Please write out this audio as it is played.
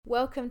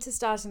Welcome to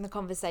Starting the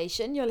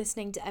Conversation. You're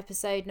listening to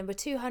episode number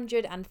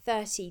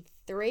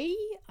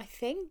 233, I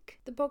think,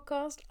 the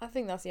podcast. I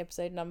think that's the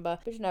episode number.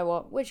 But you know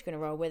what? We're just going to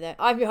roll with it.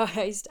 I'm your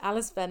host,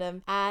 Alice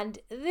Benham. And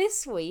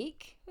this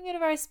week, we got a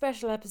very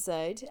special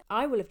episode.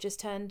 I will have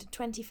just turned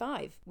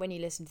 25 when you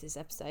listen to this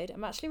episode.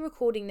 I'm actually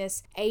recording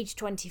this age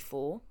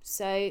 24.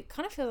 So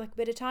kind of feels like a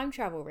bit of time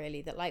travel,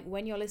 really. That like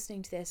when you're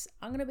listening to this,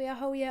 I'm going to be a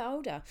whole year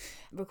older.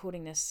 I'm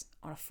recording this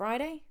on a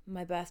Friday.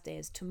 My birthday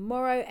is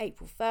tomorrow,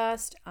 April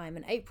 1st. I'm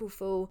an April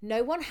Fool.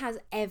 No one has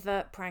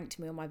ever pranked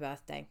me on my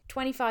birthday.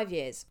 25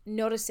 years.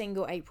 Not a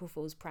single April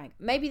Fool's prank.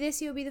 Maybe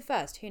this year will be the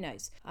first. Who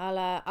knows?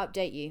 I'll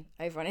update you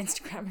over on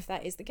Instagram if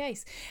that is the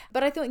case.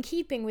 But I thought in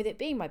keeping with it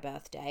being my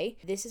birthday,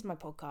 this is my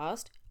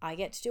podcast. I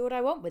get to do what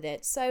I want with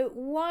it. So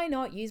why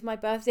not use my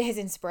birthday as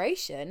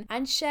inspiration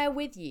and share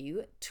with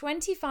you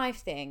 25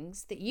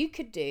 things that you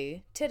could do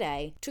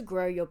today to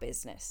grow your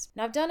business.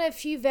 Now, I've done a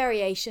few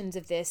variations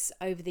of this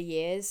over the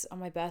years on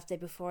my birthday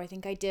before. I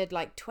think I did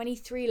like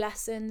 23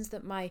 lessons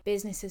that my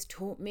business has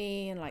taught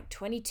me and like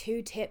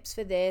 22 tips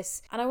for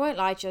this. And I won't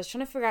lie to you, I was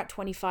trying to figure out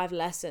 25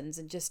 lessons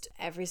and just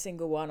every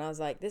single one, I was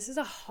like, this is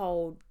a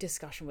whole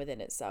discussion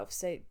within itself.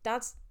 So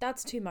that's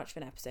too much of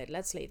an episode.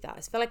 Let's leave that.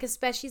 I feel like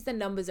especially as the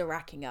numbers are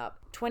racking up,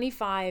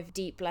 25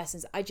 deep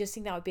lessons, I just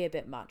think that would be a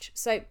bit much.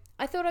 So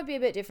I thought I'd be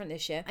a bit different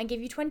this year and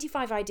give you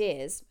 25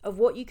 ideas of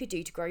what you could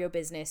do to grow your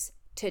business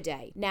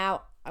today.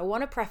 Now, I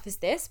want to preface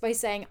this by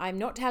saying I'm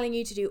not telling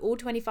you to do all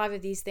 25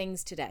 of these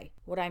things today.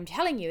 What I'm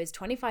telling you is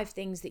 25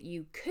 things that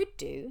you could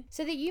do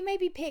so that you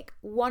maybe pick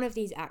one of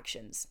these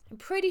actions. I'm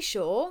pretty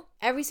sure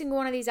every single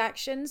one of these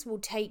actions will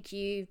take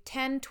you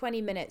 10, 20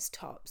 minutes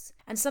tops.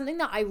 And something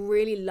that I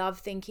really love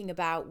thinking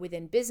about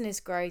within business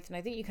growth, and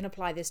I think you can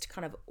apply this to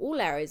kind of all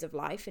areas of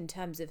life in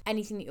terms of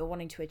anything that you're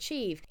wanting to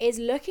achieve, is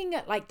looking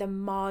at like the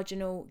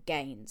marginal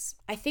gains.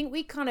 I think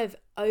we kind of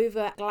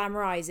over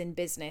glamorize in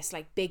business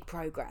like big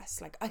progress.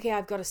 Like, okay,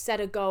 I've got to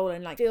set a goal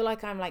and like feel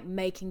like I'm like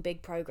making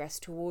big progress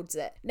towards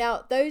it.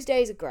 Now, those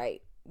days are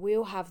great. We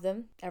all have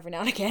them every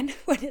now and again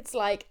when it's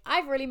like,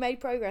 I've really made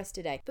progress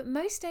today. But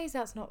most days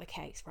that's not the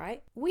case,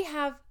 right? We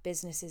have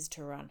businesses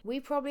to run.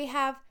 We probably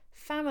have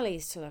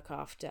families to look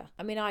after.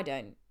 I mean, I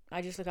don't.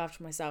 I just look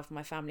after myself and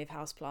my family of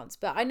houseplants.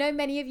 But I know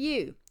many of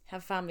you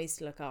have families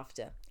to look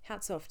after.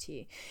 Hats off to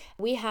you.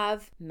 We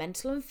have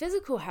mental and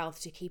physical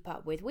health to keep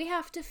up with. We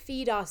have to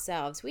feed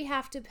ourselves. We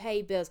have to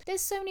pay bills.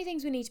 There's so many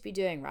things we need to be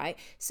doing, right?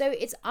 So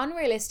it's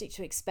unrealistic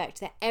to expect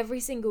that every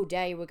single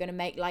day we're going to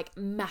make like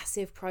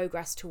massive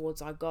progress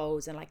towards our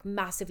goals and like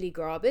massively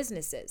grow our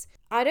businesses.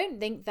 I don't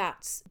think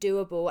that's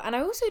doable. And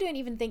I also don't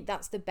even think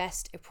that's the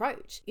best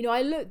approach. You know,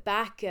 I look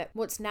back at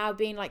what's now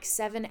been like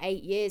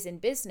 7-8 years in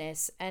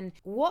business, and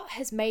what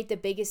has made the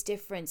biggest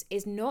difference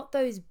is not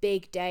those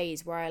big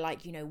days where I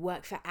like, you know,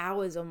 work for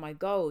hours on my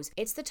goals.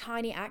 It's the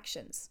tiny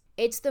actions.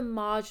 It's the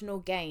marginal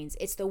gains.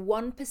 It's the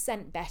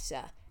 1%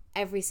 better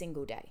every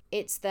single day.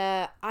 It's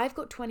the, I've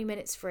got 20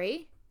 minutes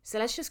free, so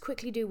let's just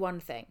quickly do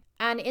one thing.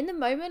 And in the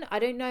moment, I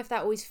don't know if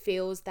that always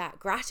feels that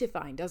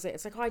gratifying, does it?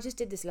 It's like, oh, I just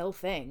did this little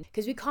thing.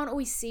 Because we can't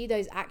always see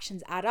those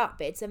actions add up.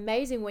 But it's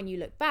amazing when you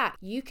look back,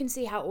 you can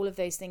see how all of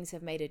those things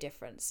have made a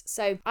difference.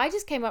 So I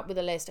just came up with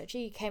a list.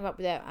 Actually, came up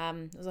with it. I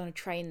was on a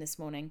train this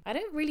morning. I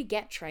don't really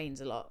get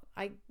trains a lot.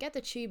 I get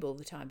the tube all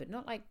the time, but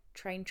not like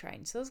train.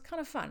 So it was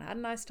kind of fun. I had a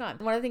nice time.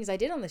 And one of the things I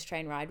did on this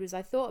train ride was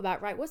I thought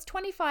about, right, what's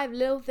 25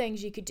 little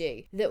things you could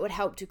do that would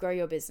help to grow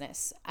your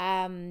business?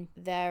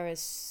 There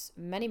is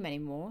many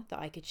more that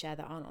I could share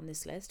that aren't on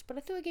this list, but I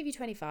thought I'd give you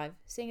 25,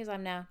 seeing as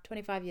I'm now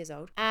 25 years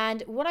old.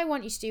 And what I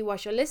want you to do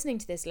whilst you're listening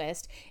to this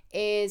list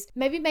is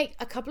maybe make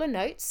a couple of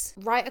notes,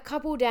 write a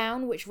couple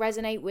down which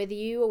resonate with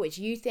you or which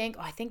you think,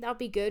 oh, I think that'll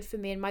be good for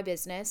me and my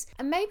business.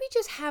 And maybe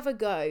just have a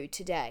go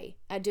today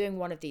at doing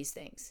one of these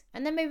things.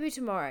 And then maybe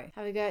tomorrow,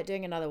 have a go at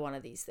doing another one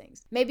of these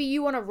things. Maybe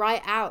you want to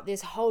write out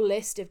this whole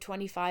list of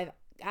 25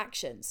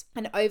 actions,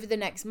 and over the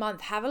next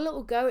month have a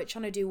little go at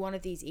trying to do one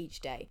of these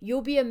each day.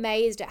 You'll be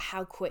amazed at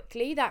how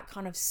quickly that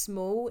kind of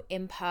small,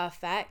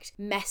 imperfect,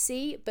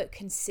 messy but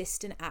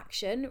consistent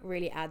action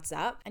really adds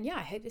up. And yeah,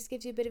 I hope this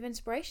gives you a bit of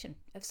inspiration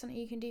of something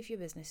you can do for your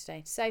business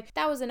today. So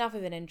that was enough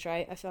of an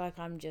intro. I feel like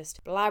I'm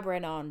just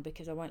blabbering on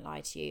because I won't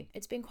lie to you,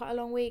 it's been quite a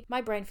long week.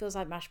 My brain feels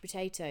like mashed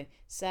potato.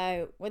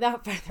 So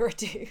without further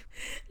ado,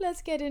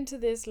 let's get into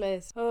this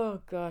list.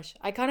 Oh gosh,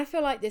 I kind of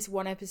feel like this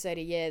one episode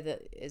a year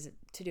that is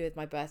to do with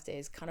my birthday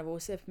is kind of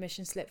also a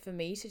permission slip for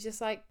me to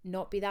just like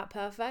not be that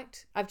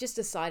perfect. I've just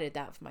decided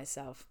that for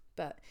myself.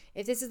 But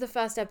if this is the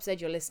first episode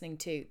you're listening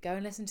to, go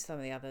and listen to some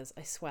of the others.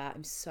 I swear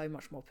I'm so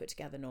much more put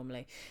together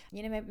normally.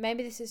 You know,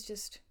 maybe this is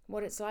just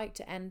what it's like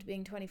to end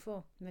being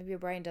 24. Maybe your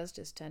brain does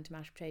just turn to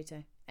mashed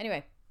potato.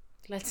 Anyway,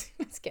 let's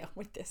get on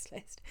with this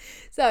list.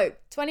 So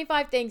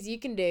 25 things you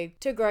can do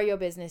to grow your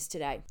business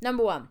today.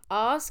 Number 1,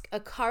 ask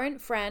a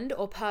current friend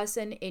or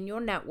person in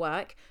your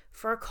network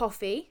for a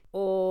coffee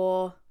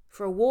or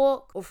for a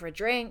walk or for a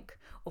drink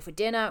or for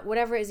dinner,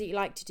 whatever it is that you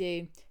like to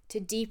do to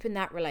deepen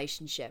that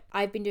relationship.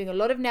 I've been doing a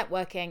lot of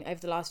networking over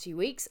the last few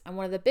weeks, and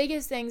one of the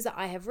biggest things that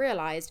I have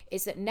realized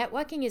is that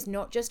networking is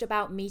not just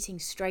about meeting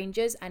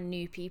strangers and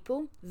new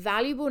people.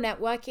 Valuable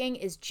networking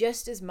is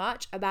just as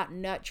much about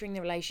nurturing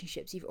the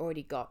relationships you've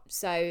already got.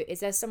 So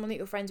is there someone that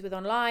you're friends with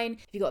online?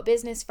 Have you got a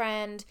business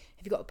friend?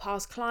 Have you got a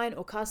past client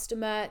or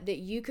customer that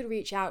you could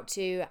reach out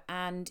to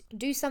and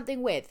do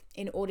something with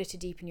in order to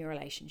deepen your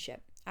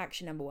relationship?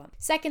 Action number 1.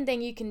 Second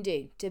thing you can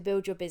do to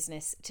build your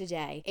business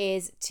today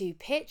is to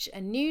pitch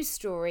a news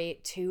story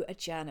to a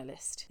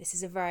journalist. This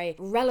is a very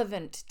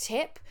relevant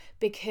tip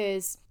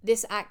because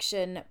this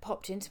action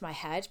popped into my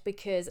head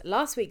because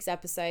last week's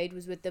episode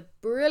was with the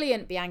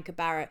brilliant Bianca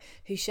Barrett,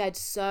 who shared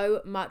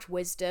so much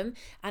wisdom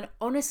and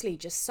honestly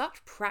just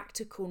such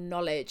practical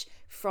knowledge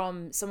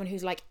from someone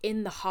who's like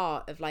in the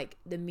heart of like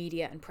the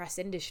media and press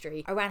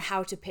industry around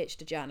how to pitch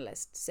to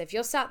journalists. So if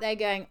you're sat there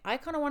going, I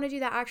kind of want to do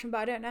that action, but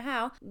I don't know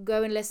how,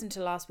 go and listen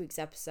to last week's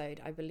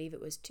episode. I believe it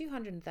was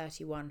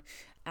 231.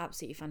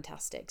 Absolutely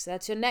fantastic. So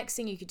that's your next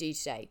thing you could do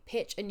today.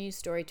 Pitch a news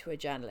story to a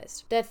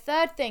journalist. The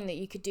third thing that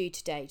you could do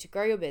today to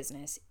grow your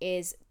business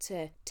is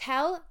to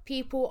tell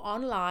people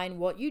online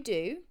what you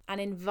do and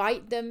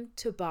invite them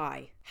to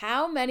buy.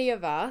 How many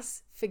of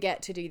us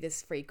forget to do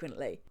this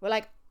frequently? We're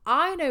like,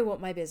 I know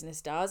what my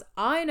business does.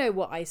 I know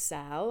what I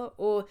sell.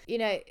 Or,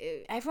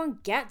 everyone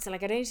gets it.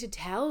 Like, I don't need to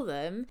tell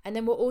them. And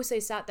then we're also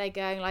sat there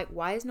going like,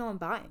 why is no one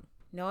buying?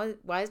 No,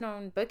 why is no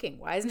one booking?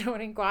 Why is no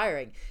one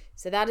inquiring?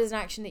 So that is an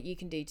action that you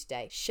can do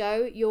today.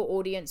 Show your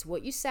audience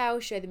what you sell,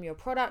 show them your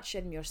product,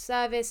 show them your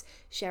service,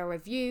 share a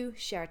review,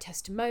 share a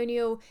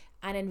testimonial,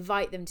 and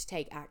invite them to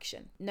take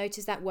action.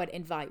 Notice that word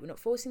invite. We're not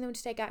forcing them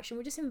to take action.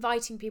 We're just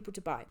inviting people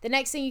to buy. The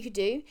next thing you could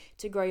do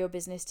to grow your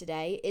business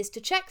today is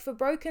to check for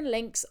broken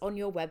links on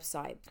your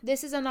website.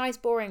 This is a nice,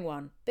 boring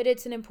one, but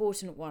it's an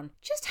important one.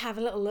 Just have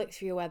a little look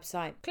through your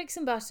website. Click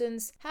some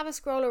buttons, have a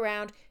scroll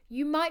around.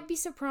 You might be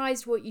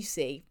surprised what you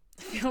see.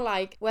 I feel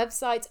like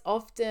websites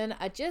often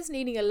are just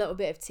needing a little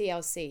bit of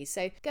TLC.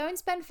 So go and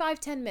spend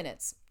 5-10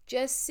 minutes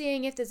just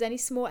seeing if there's any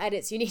small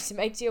edits you need to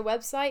make to your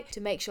website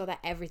to make sure that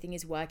everything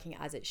is working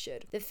as it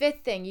should. The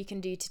fifth thing you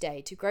can do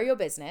today to grow your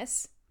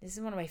business, this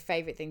is one of my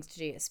favorite things to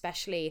do,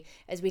 especially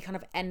as we kind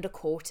of end a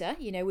quarter,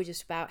 we're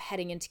just about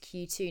heading into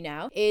Q2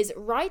 now, is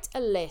write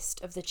a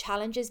list of the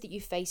challenges that you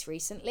faced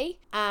recently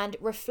and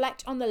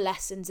reflect on the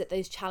lessons that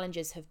those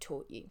challenges have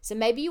taught you. So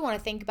maybe you want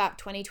to think about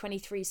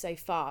 2023 so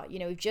far.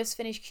 We've just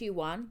finished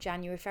Q1,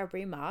 January,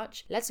 February,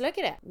 March. Let's look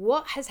at it.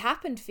 What has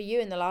happened for you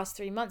in the last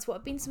 3 months? What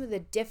have been some of the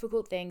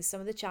difficult things, some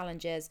of the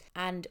challenges,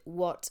 and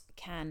what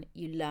can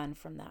you learn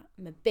from that?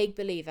 I'm a big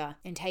believer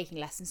in taking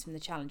lessons from the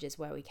challenges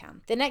where we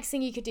can. The next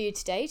thing you could do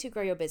today to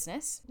grow your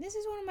business, this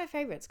is one of my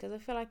favorites because I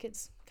feel like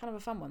it's kind of a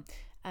fun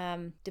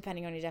one,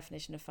 depending on your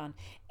definition of fun,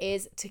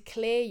 is to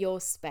clear your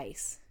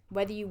space.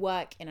 Whether you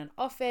work in an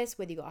office,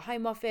 whether you've got a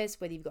home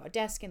office, whether you've got a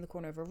desk in the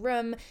corner of a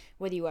room,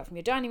 whether you work from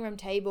your dining room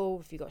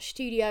table, if you've got a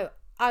studio,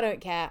 I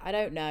don't care, I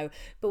don't know.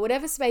 But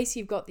whatever space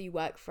you've got that you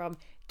work from,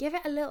 give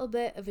it a little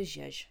bit of a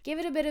zhuzh. Give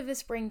it a bit of a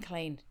spring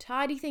clean.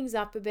 Tidy things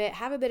up a bit.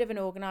 Have a bit of an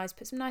organize.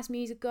 Put some nice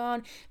music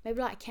on.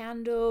 Maybe light a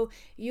candle.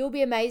 You'll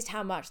be amazed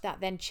how much that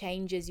then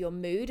changes your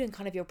mood and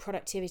kind of your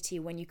productivity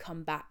when you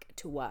come back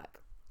to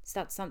work. So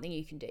that's something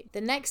you can do.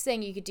 The next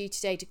thing you could do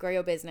today to grow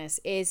your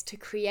business is to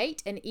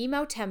create an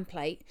email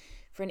template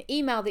for an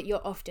email that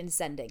you're often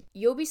sending.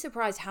 You'll be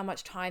surprised how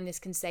much time this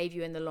can save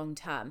you in the long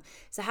term.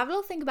 So have a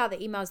little think about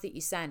the emails that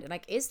you send and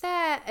is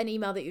there an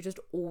email that you're just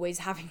always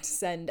having to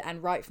send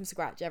and write from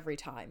scratch every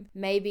time?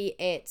 Maybe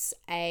it's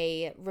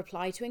a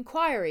reply to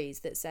inquiries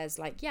that says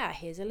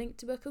here's a link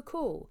to book a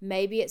call.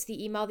 Maybe it's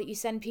the email that you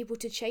send people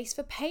to chase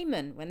for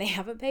payment when they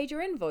haven't paid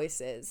your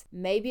invoices.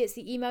 Maybe it's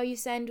the email you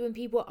send when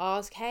people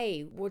ask,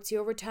 hey, what's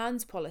your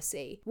returns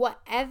policy?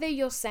 Whatever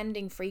you're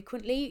sending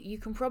frequently, you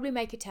can probably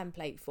make a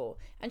template for.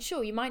 And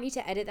sure, you might need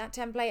to edit that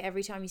template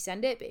every time you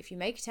send it, but if you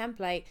make a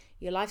template,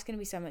 your life's going to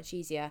be so much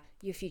easier.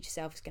 Your future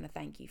self is going to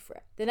thank you for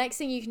it. The next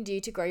thing you can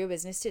do to grow your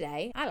business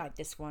today, I like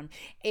this one,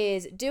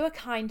 is do a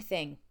kind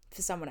thing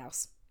for someone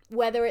else.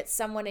 Whether it's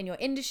someone in your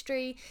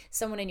industry,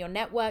 someone in your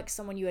network,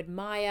 someone you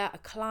admire, a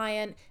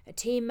client, a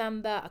team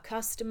member, a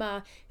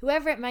customer,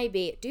 whoever it may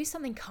be, do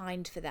something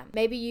kind for them.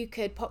 Maybe you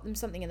could pop them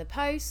something in the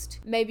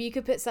post. Maybe you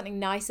could put something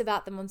nice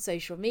about them on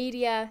social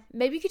media.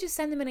 Maybe you could just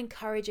send them an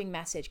encouraging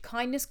message.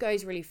 Kindness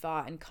goes really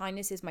far, and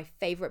kindness is my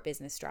favorite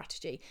business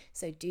strategy.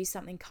 So do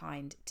something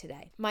kind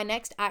today. My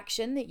next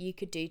action that you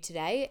could do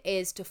today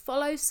is to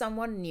follow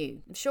someone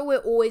new. I'm sure we're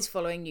always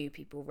following new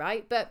people,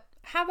 right? But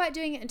how about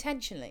doing it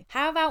intentionally?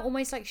 How about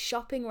almost like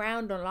shopping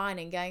around online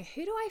and going,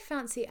 who do I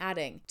fancy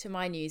adding to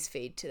my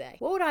newsfeed today?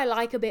 What would I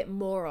like a bit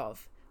more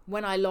of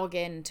when I log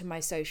in to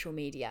my social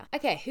media?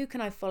 Okay, who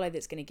can I follow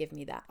that's going to give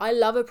me that? I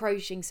love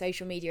approaching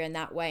social media in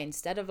that way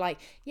instead of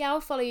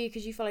I'll follow you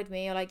because you followed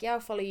me, or I'll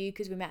follow you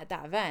because we met at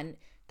that event.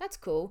 That's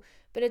cool.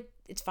 But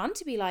it's fun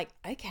to be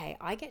okay,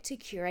 I get to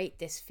curate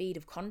this feed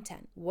of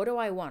content. What do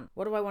I want?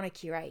 What do I want to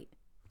curate?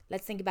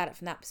 Let's think about it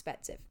from that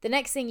perspective. The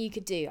next thing you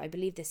could do, I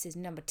believe this is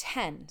number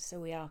 10, so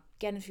we are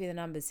getting through the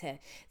numbers here,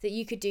 that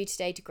you could do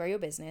today to grow your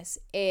business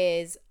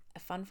is a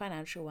fun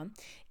financial one.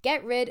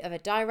 Get rid of a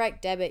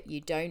direct debit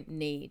you don't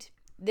need.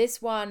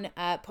 This one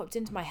popped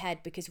into my head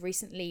because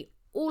recently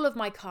all of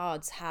my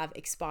cards have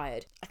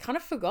expired. I kind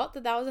of forgot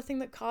that was a thing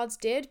that cards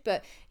did,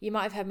 but you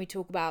might have heard me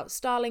talk about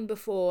Starling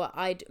before.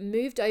 I'd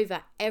moved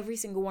over every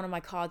single one of my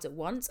cards at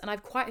once, and I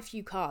have quite a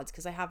few cards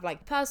because I have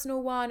like a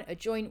personal one, a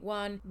joint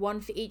one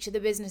for each of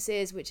the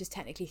businesses, which is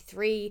technically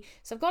 3.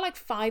 So I've got like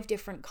 5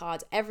 different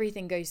cards.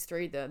 Everything goes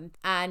through them,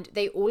 and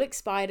they all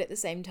expired at the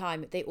same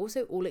time. They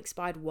also all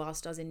expired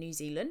whilst I was in New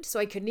Zealand, so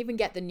I couldn't even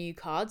get the new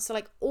cards. So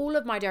like all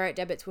of my direct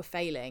debits were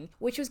failing,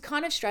 which was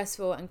kind of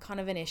stressful and kind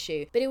of an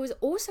issue, but it was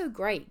also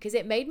great because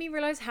it made me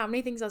realize how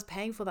many things I was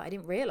paying for that I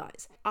didn't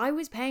realize. I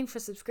was paying for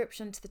a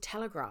subscription to the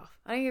Telegraph.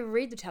 I don't even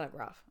read the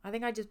Telegraph. I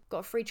think I just got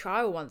a free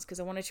trial once because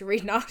I wanted to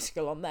read an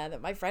article on there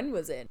that my friend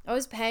was in. I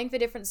was paying for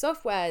different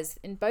softwares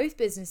in both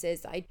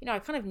businesses that I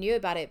kind of knew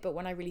about it, but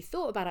when I really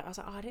thought about it, I was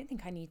like, I don't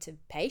think I need to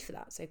pay for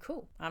that. So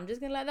cool. I'm just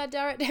going to let that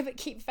direct debit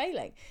keep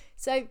failing.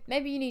 So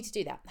maybe you need to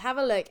do that. Have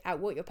a look at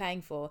what you're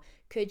paying for.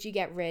 Could you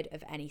get rid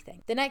of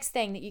anything? The next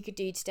thing that you could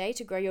do today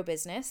to grow your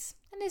business,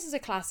 and this is a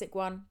classic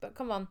one, but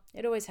come on,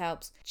 it always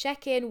helps.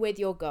 Check in with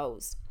your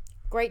goals.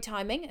 Great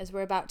timing as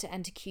we're about to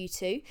enter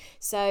Q2.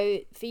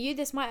 So for you,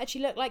 this might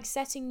actually look like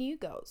setting new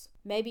goals.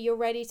 Maybe you're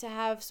ready to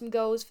have some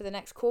goals for the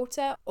next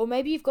quarter, or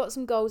maybe you've got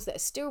some goals that are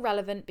still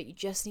relevant, but you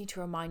just need to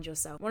remind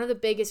yourself. One of the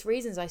biggest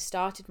reasons I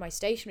started my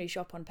stationery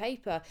shop on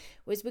paper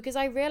was because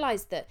I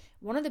realized that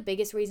one of the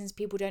biggest reasons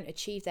people don't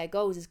achieve their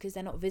goals is because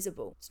they're not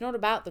visible. It's not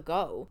about the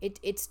goal.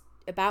 It's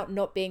about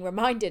not being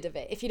reminded of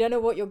it. If you don't know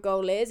what your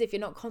goal is, if you're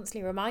not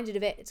constantly reminded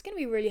of it, it's going to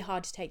be really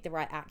hard to take the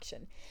right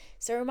action.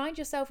 So remind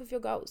yourself of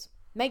your goals.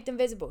 Make them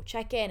visible.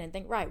 Check in and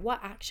think, right,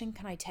 what action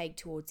can I take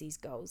towards these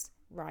goals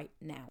right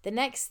now? The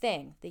next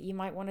thing that you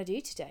might want to do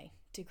today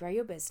to grow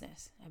your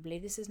business, I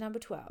believe this is number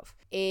 12,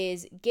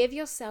 is give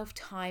yourself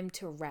time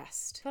to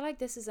rest. I feel like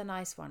this is a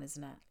nice one,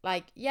 isn't it?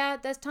 Like, yeah,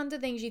 there's tons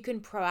of things you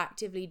can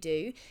proactively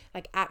do,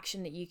 like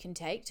action that you can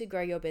take to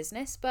grow your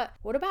business, but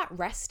what about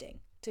resting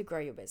to grow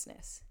your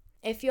business?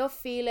 If you're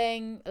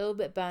feeling a little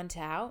bit burnt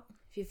out,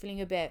 if you're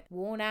feeling a bit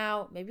worn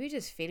out, maybe you're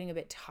just feeling a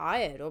bit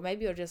tired, or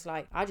maybe you're just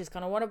like, I just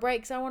kind of want to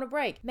break because I want to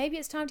break. Maybe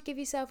it's time to give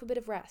yourself a bit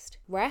of rest.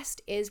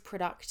 Rest is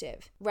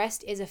productive.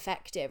 Rest is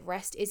effective.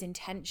 Rest is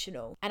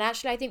intentional. And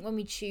actually, I think when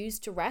we choose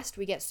to rest,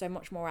 we get so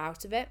much more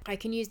out of it. I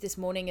can use this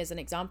morning as an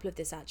example of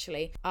this,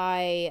 actually.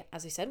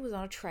 As I said, was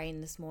on a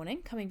train this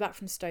morning, coming back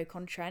from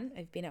Stoke-on-Trent.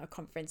 I've been at a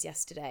conference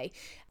yesterday,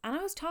 and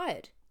I was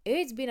tired.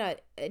 It's been an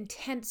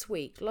intense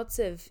week, lots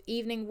of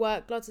evening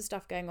work, lots of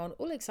stuff going on,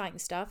 all exciting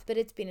stuff, but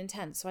it's been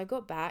intense. So I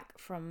got back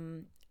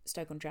from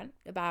Stoke-on-Trent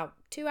about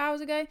 2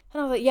 hours ago, and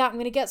I was like, yeah, I'm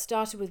going to get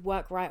started with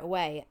work right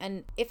away.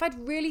 And if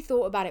I'd really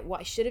thought about it, what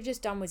I should have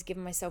just done was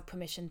given myself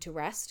permission to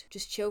rest,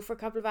 just chill for a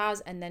couple of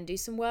hours and then do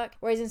some work.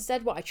 Whereas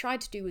instead, what I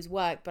tried to do was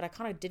work, but I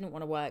kind of didn't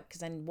want to work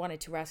because I wanted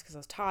to rest because I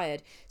was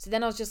tired. So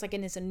then I was just like in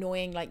this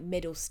annoying like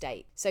middle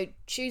state. So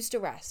choose to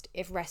rest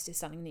if rest is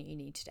something that you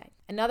need today.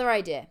 Another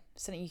idea,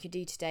 something you could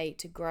do today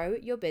to grow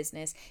your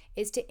business,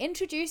 is to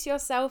introduce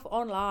yourself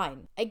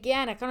online.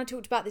 Again, I kind of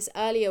talked about this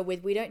earlier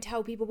with we don't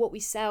tell people what we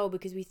sell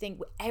because we think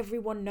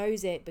everyone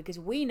knows it because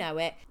we know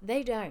it.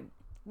 They don't.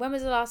 When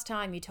was the last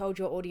time you told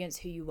your audience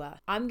who you were?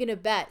 I'm going to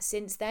bet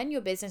since then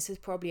your business has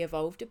probably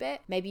evolved a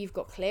bit. Maybe you've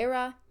got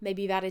clearer.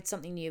 Maybe you've added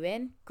something new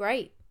in.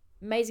 Great.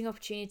 Amazing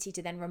opportunity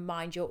to then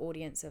remind your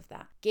audience of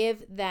that.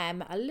 Give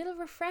them a little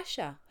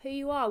refresher, who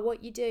you are,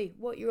 what you do,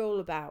 what you're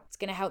all about. It's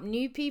going to help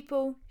new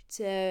people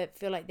to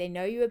feel like they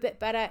know you a bit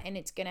better, and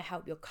it's going to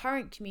help your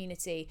current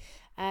community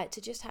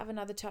to just have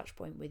another touch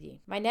point with you.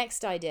 My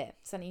next idea,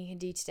 something you can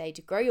do today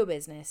to grow your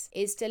business,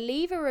 is to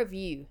leave a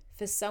review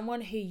for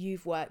someone who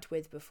you've worked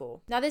with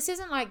before. Now, this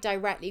isn't like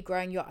directly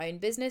growing your own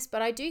business,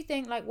 but I do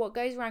think like what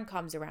goes around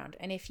comes around.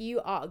 And if you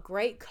are a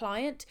great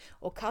client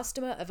or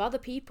customer of other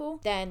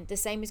people, then the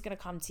same is going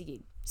to come to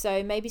you.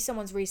 So maybe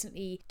someone's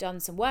recently done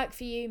some work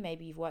for you.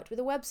 Maybe you've worked with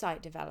a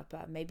website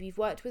developer. Maybe you've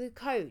worked with a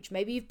coach.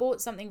 Maybe you've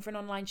bought something for an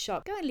online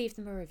shop. Go and leave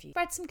them a review.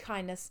 Spread some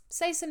kindness.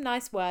 Say some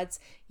nice words.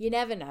 You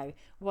never know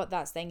what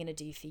that's then going to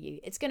do for you.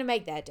 It's going to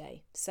make their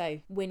day.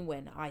 So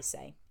win-win, I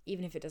say,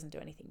 even if it doesn't do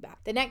anything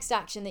back. The next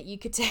action that you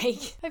could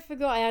take, I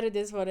forgot I added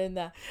this one in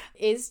there,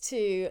 is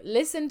to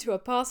listen to a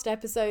past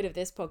episode of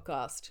this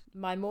podcast.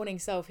 My morning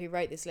self who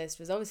wrote this list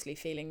was obviously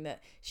feeling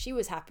that she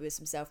was happy with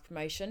some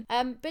self-promotion.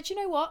 But you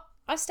know what?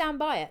 I stand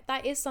by it.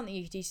 That is something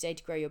you can do today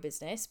to grow your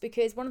business,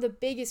 because one of the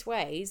biggest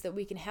ways that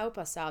we can help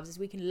ourselves is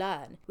we can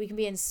learn. We can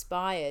be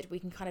inspired. We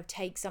can kind of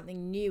take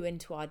something new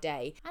into our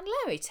day. And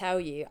let me tell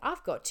you,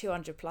 I've got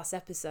 200 plus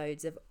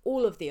episodes of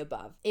all of the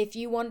above. If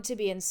you want to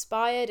be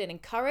inspired and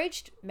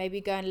encouraged,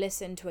 maybe go and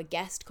listen to a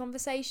guest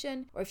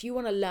conversation. Or if you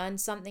want to learn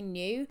something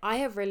new, I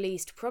have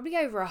released probably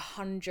over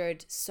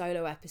 100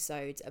 solo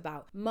episodes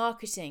about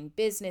marketing,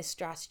 business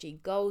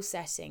strategy, goal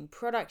setting,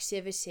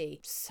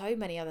 productivity, so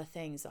many other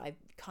things that I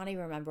can't even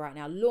even remember right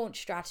now. Launch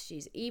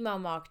strategies, email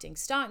marketing,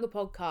 starting a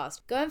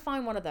podcast. Go and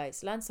find one of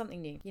those. Learn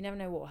something new. You never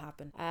know what will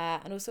happen.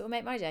 And also it will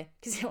make my day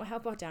because it will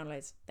help our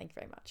downloads. Thank you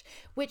very much.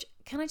 Which,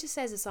 can I just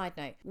say as a side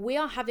note, we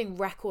are having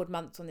record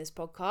months on this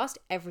podcast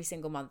every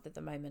single month at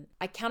the moment.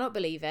 I cannot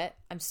believe it.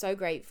 I'm so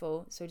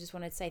grateful. So I just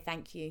wanted to say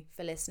thank you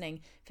for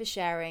listening, for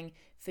sharing,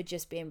 for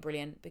just being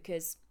brilliant,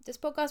 because this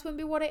podcast wouldn't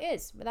be what it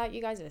is without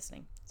you guys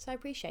listening. So I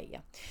appreciate you.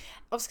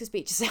 Oscar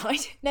speech aside,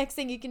 next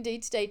thing you can do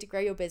today to grow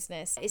your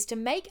business is to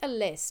make a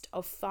list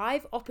of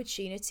 5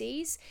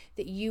 opportunities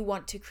that you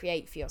want to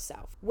create for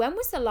yourself. When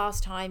was the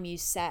last time you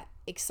set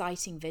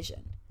exciting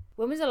vision?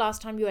 When was the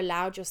last time you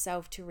allowed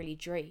yourself to really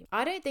dream?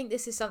 I don't think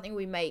this is something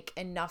we make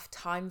enough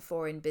time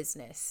for in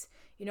business.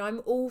 You know,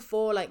 I'm all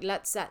for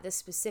let's set the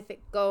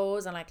specific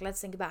goals and let's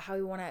think about how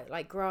we want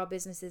to grow our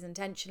businesses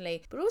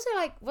intentionally. But also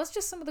what's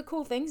just some of the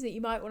cool things that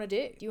you might want to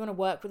do? Do you want to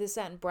work with a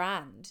certain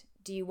brand?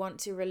 Do you want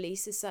to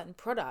release a certain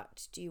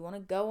product? Do you want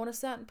to go on a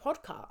certain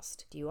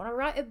podcast? Do you want to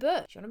write a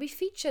book? Do you want to be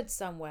featured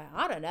somewhere?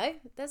 I don't know.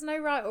 There's no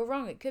right or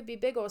wrong. It could be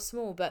big or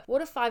small, but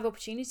what are 5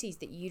 opportunities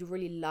that you'd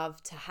really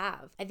love to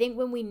have? I think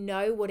when we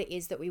know what it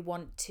is that we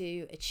want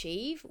to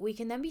achieve, we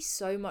can then be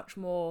so much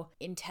more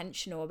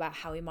intentional about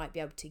how we might be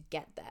able to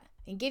get there.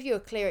 And give you a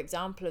clear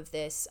example of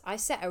this, I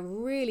set a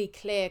really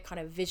clear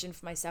kind of vision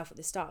for myself at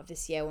the start of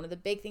this year. One of the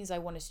big things I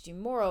wanted to do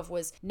more of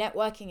was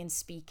networking and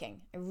speaking.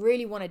 I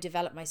really want to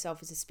develop myself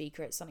as a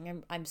speaker. It's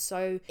something I'm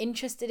so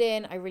interested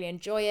in. I really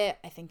enjoy it.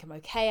 I think I'm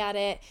okay at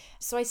it.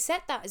 So I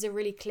set that as a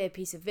really clear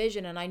piece of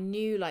vision, and I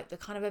knew the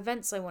kind of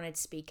events I wanted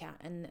to speak at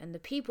and the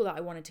people that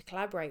I wanted to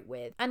collaborate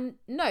with. And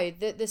no,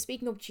 the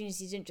speaking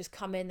opportunities didn't just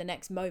come in the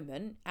next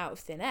moment out of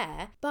thin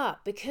air, but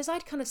because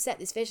I'd kind of set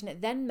this vision,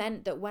 it then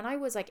meant that when I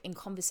was in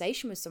conversation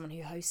with someone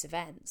who hosts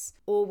events,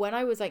 or when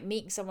I was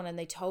meeting someone and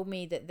they told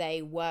me that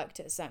they worked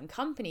at a certain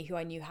company who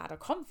I knew had a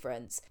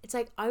conference, it's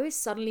I was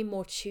suddenly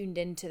more tuned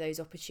into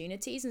those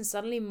opportunities and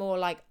suddenly more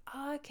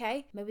oh,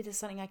 okay, maybe there's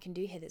something I can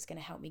do here that's going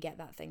to help me get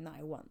that thing that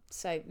I want.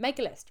 So make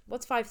a list.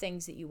 What's 5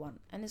 things that you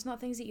want? And it's not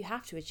things that you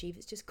have to achieve,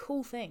 it's just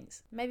cool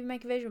things. Maybe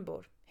make a vision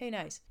board. Who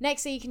knows?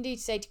 Next thing you can do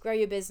today to grow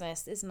your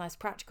business, this is a nice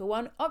practical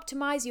one.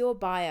 Optimize your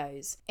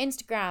bios.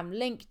 Instagram,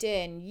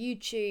 LinkedIn,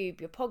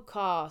 YouTube, your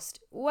podcast,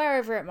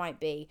 wherever it might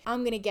be.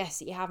 I'm going to guess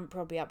that you haven't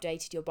probably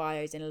updated your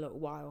bios in a little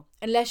while.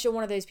 Unless you're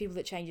one of those people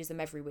that changes them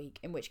every week,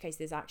 in which case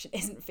this action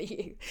isn't for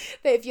you.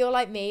 But if you're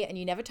like me and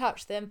you never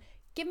touch them,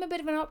 give them a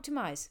bit of an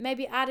optimize.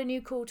 Maybe add a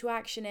new call to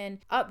action in,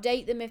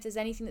 update them if there's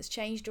anything that's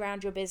changed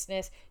around your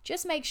business.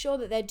 Just make sure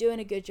that they're doing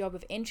a good job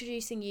of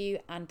introducing you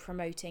and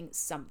promoting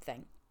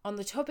something. On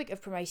the topic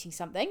of promoting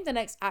something, the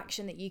next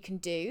action that you can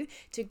do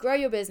to grow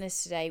your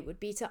business today would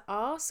be to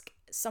ask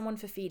someone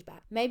for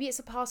feedback. Maybe it's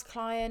a past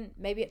client,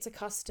 maybe it's a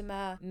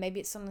customer,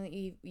 maybe it's someone that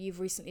you've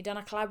recently done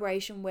a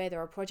collaboration with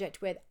or a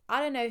project with. I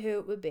don't know who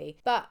it would be,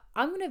 but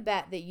I'm going to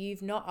bet that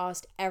you've not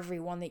asked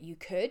everyone that you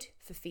could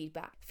for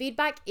feedback.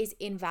 Feedback is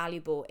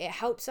invaluable. It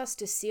helps us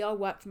to see our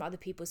work from other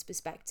people's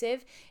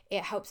perspective.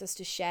 It helps us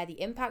to share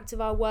the impact of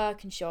our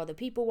work and show other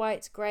people why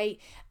it's great.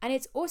 And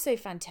it's also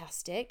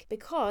fantastic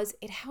because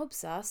it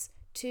helps us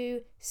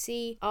to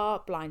see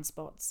our blind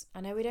spots.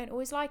 I know we don't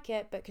always like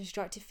it, but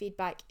constructive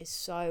feedback is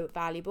so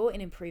valuable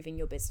in improving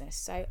your business.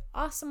 So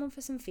ask someone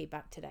for some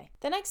feedback today.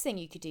 The next thing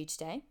you could do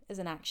today is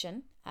an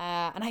action.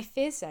 And I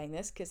fear saying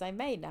this because I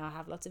may now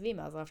have lots of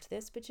emails after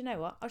this, but you know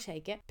what? I'll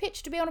take it.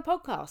 Pitch to be on a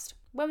podcast.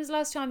 When was the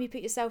last time you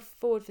put yourself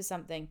forward for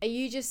something? Are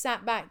you just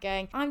sat back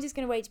going, I'm just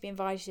going to wait to be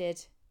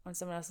invited on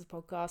someone else's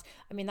podcast?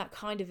 I mean, that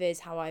kind of is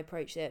how I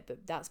approach it,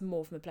 but that's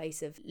more from a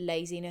place of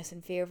laziness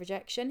and fear of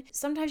rejection.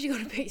 Sometimes you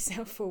got to put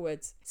yourself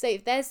forwards. So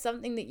if there's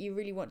something that you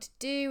really want to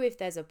do, if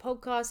there's a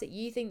podcast that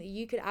you think that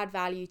you could add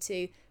value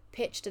to,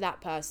 pitch to that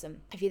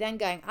person. If you're then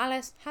going,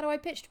 Alice, how do I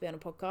pitch to be on a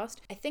podcast?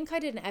 I think I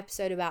did an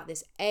episode about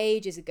this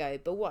ages ago,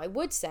 but what I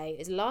would say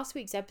is last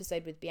week's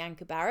episode with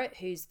Bianca Barrett,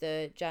 who's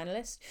the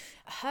journalist,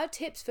 her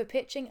tips for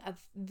pitching are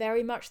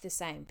very much the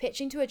same.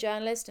 Pitching to a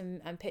journalist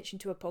and pitching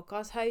to a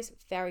podcast host,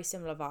 very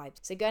similar vibes.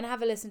 So go and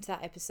have a listen to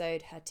that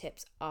episode. Her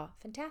tips are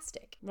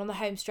fantastic. We're on the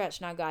home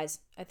stretch now, guys.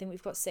 I think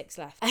we've got 6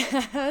 left.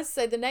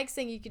 So the next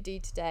thing you could do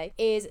today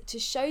is to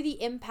show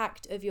the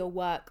impact of your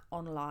work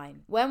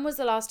online. When was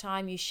the last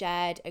time you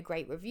shared a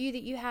great review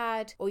that you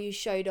had, or you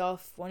showed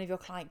off one of your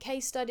client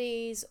case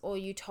studies, or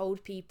you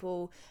told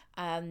people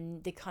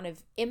the kind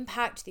of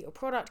impact that your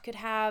product could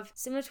have?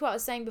 Similar to what I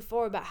was saying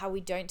before about how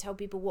we don't tell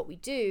people what we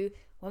do,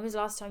 when was the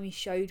last time you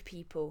showed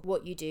people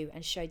what you do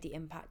and showed the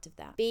impact of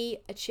that? Be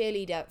a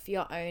cheerleader for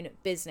your own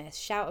business.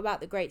 Shout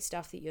about the great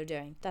stuff that you're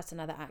doing. That's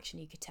another action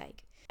you could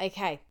take.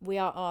 Okay, we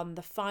are on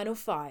the final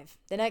 5.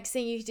 The next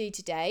thing you can do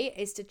today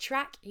is to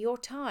track your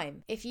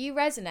time. If you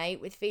resonate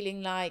with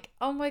feeling like,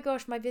 oh my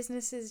gosh, my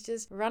business is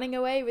just running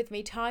away with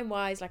me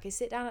time-wise, like I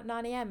sit down at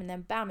 9 a.m. and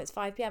then bam, it's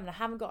 5 p.m. and I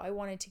haven't got what I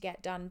wanted to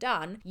get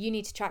done, you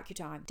need to track your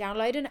time.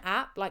 Download an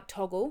app like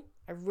Toggl.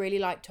 I really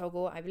like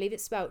Toggl. I believe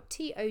it's spelled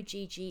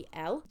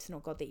Toggl. It's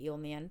not got the E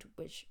on the end,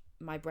 which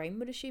my brain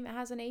would assume it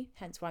has an E,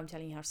 hence why I'm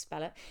telling you how to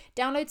spell it.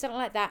 Download something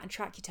like that and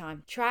track your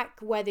time. Track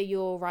whether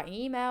you're writing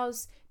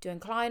emails, doing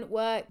client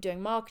work,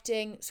 doing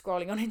marketing,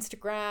 scrolling on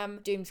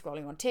Instagram, doom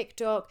scrolling on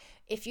TikTok.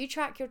 If you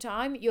track your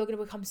time, you're going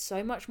to become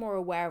so much more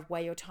aware of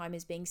where your time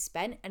is being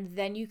spent, and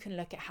then you can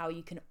look at how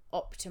you can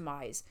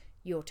optimize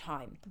your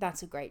time.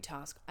 That's a great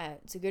task.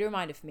 It's a good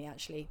reminder for me,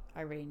 actually.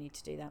 I really need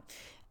to do that,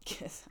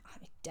 because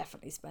I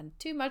definitely spend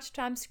too much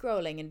time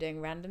scrolling and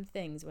doing random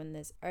things when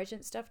there's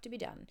urgent stuff to be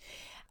done.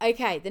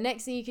 Okay, the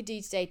next thing you could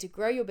do today to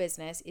grow your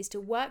business is to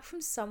work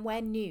from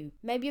somewhere new.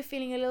 Maybe you're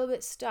feeling a little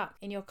bit stuck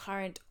in your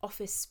current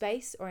office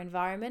space or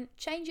environment.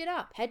 Change it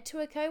up. Head to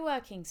a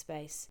co-working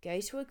space.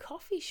 Go to a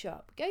coffee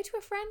shop. Go to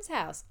a friend's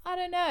house. I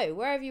don't know,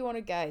 wherever you want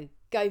to go.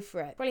 Go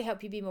for it. Probably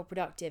help you be more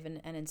productive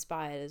and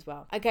inspired as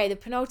well. Okay, the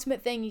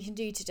penultimate thing you can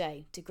do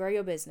today to grow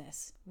your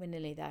business, we're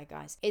nearly there,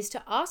 guys, is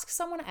to ask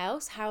someone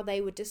else how they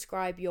would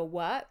describe your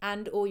work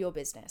and or your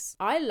business.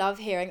 I love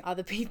hearing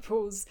other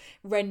people's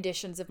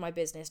renditions of my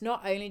business,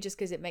 not only just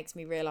because it makes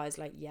me realize,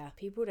 like, yeah,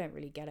 people don't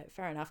really get it,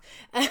 fair enough,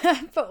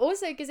 but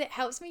also because it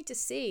helps me to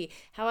see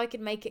how I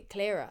can make it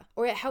clearer,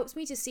 or it helps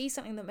me to see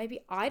something that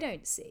maybe I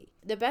don't see.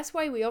 The best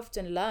way we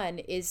often learn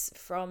is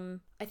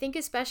from, I think,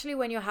 especially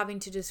when you're having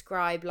to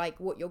describe like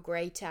what you're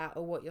great at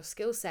or what your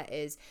skill set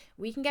is,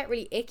 we can get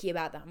really icky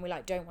about that and we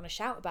like don't want to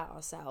shout about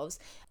ourselves.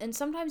 And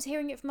sometimes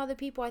hearing it from other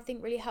people, I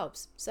think, really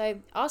helps. So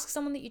ask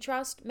someone that you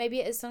trust. Maybe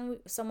it is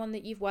someone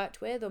that you've worked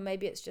with, or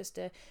maybe it's just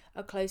a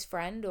close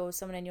friend or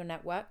someone in your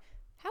network.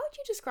 How would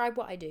you describe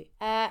what I do?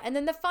 And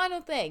then the final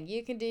thing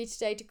you can do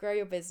today to grow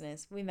your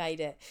business, we made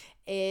it,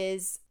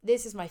 is,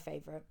 this is my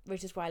favorite,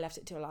 which is why I left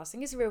it to last. I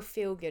think it's a real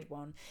feel-good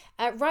one.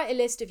 Write a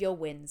list of your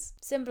wins.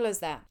 Simple as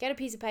that. Get a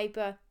piece of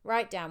paper,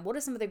 write down what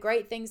are some of the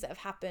great things that have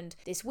happened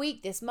this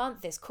week, this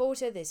month, this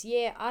quarter, this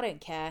year, I don't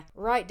care.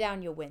 Write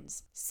down your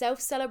wins.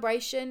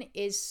 Self-celebration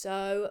is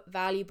so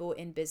valuable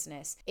in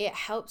business. It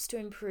helps to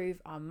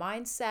improve our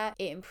mindset.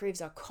 It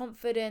improves our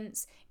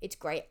confidence. It's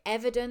great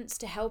evidence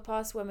to help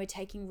us when we're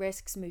taking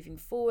risks moving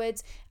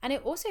forwards. And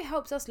it also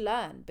helps us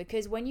learn,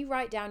 because when you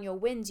write down your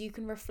wins, you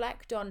can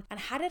reflect on, and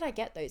how did I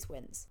get those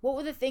wins? What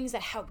were the things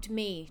that helped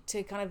me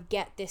to kind of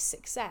get this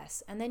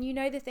success? And then you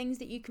know the things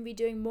that you can be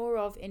doing more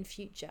of in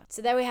future.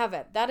 So there we have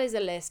it. That is a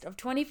list of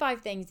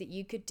 25 things that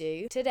you could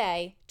do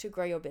today to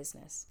grow your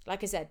business.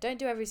 Like I said, don't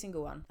do every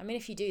single one. I mean,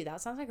 if you do,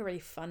 that sounds like a really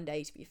fun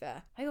day, to be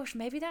fair. My gosh,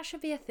 maybe that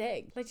should be a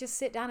thing. Like, just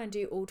sit down and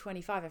do all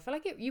 25. I feel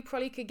like you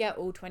probably could get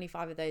all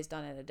 25 of those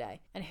done in a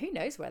day. And who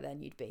knows where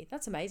then you'd be.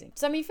 That's amazing.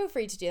 So I mean, feel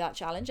free to do that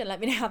challenge and let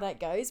me know how that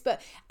goes.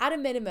 But at a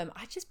minimum,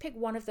 I just pick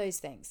one of those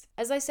things.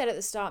 As I said at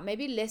the start,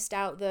 maybe list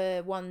out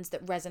the ones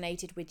that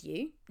resonated with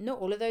you. Not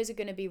all of those are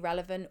going to be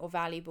relevant or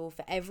valuable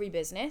for every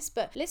business,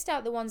 but list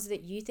out the ones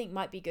that you think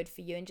might be good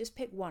for you and just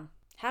pick one.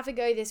 Have a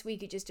go this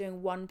week at just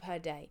doing one per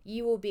day.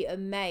 You will be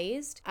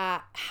amazed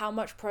at how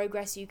much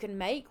progress you can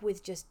make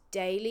with just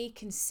daily,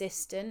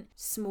 consistent,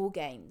 small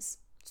gains.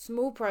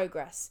 Small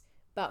progress,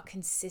 but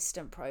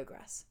consistent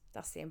progress.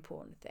 That's the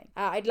important thing.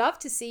 I'd love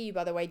to see you,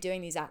 by the way,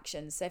 doing these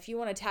actions. So if you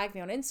want to tag me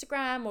on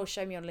Instagram or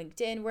show me on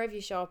LinkedIn, wherever you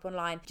show up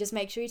online, just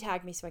make sure you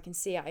tag me so I can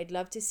see it. I'd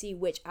love to see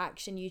which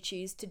action you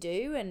choose to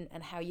do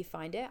and how you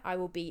find it. I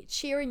will be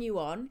cheering you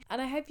on.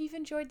 And I hope you've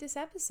enjoyed this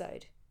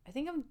episode. I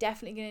think I'm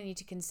definitely going to need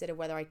to consider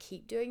whether I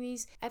keep doing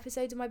these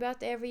episodes on my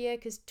birthday every year,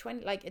 because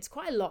it's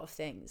quite a lot of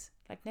things.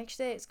 Like next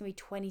year, it's going to be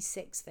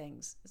 26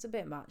 things. It's a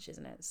bit much,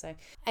 isn't it? So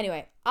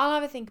anyway, I'll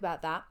have a think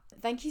about that.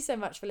 Thank you so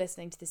much for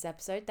listening to this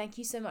episode. Thank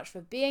you so much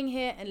for being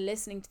here and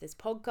listening to this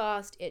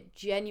podcast. It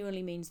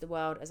genuinely means the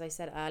world. As I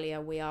said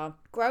earlier, we are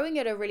growing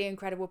at a really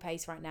incredible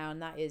pace right now,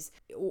 and that is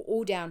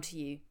all down to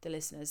you, the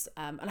listeners.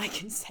 And I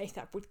can say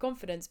that with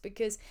confidence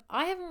because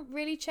I haven't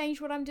really changed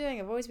what I'm doing.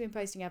 I've always been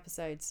posting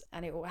episodes,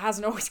 and it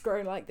hasn't always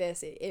grown like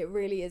this. It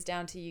really is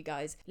down to you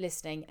guys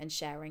listening and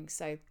sharing.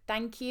 So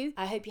thank you.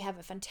 I hope you have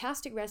a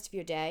fantastic rest of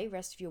your day,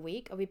 rest of your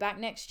week. I'll be back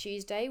next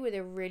Tuesday with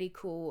a really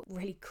cool,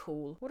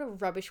 what a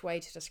rubbish way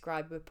to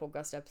describe a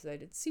podcast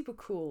episode. It's super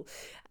cool.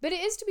 But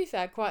it is, to be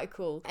fair, quite a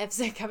cool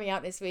episode coming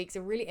out this week. It's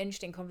a really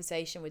interesting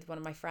conversation with one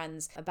of my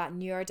friends about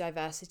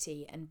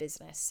neurodiversity and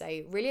business.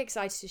 So really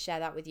excited to share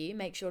that with you.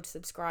 Make sure to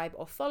subscribe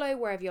or follow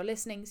wherever you're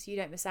listening so you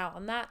don't miss out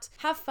on that.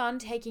 Have fun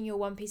taking your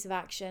one piece of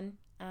action,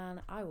 and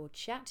I will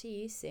chat to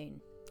you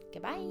soon.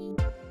 Goodbye.